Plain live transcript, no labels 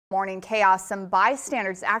Morning chaos. Some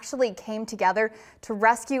bystanders actually came together to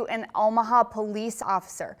rescue an Omaha police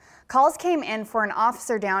officer. Calls came in for an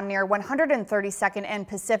officer down near 132nd and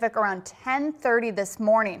Pacific around 10:30 this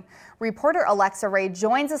morning. Reporter Alexa Ray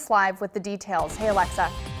joins us live with the details. Hey, Alexa.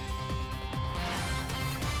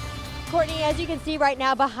 Courtney, as you can see right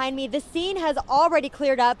now behind me, the scene has already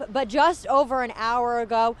cleared up, but just over an hour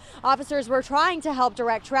ago, officers were trying to help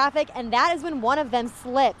direct traffic, and that is when one of them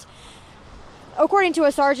slipped. According to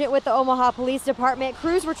a sergeant with the Omaha Police Department,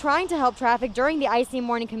 crews were trying to help traffic during the icy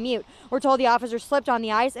morning commute. We're told the officer slipped on the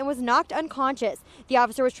ice and was knocked unconscious. The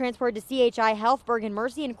officer was transported to CHI Health, Bergen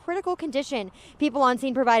Mercy in critical condition. People on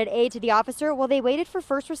scene provided aid to the officer while they waited for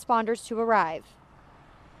first responders to arrive.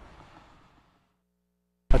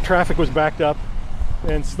 Traffic was backed up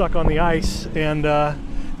and stuck on the ice, and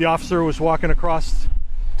the officer was walking across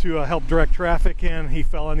to help direct traffic, and he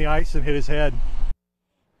fell on the ice and hit his head.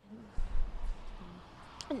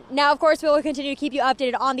 Now, of course, we will continue to keep you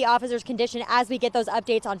updated on the officer's condition as we get those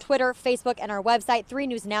updates on Twitter, Facebook, and our website,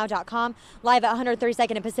 3newsnow.com. Live at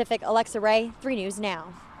 132nd and Pacific, Alexa Ray, 3 News Now.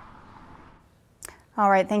 All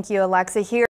right, thank you, Alexa. Here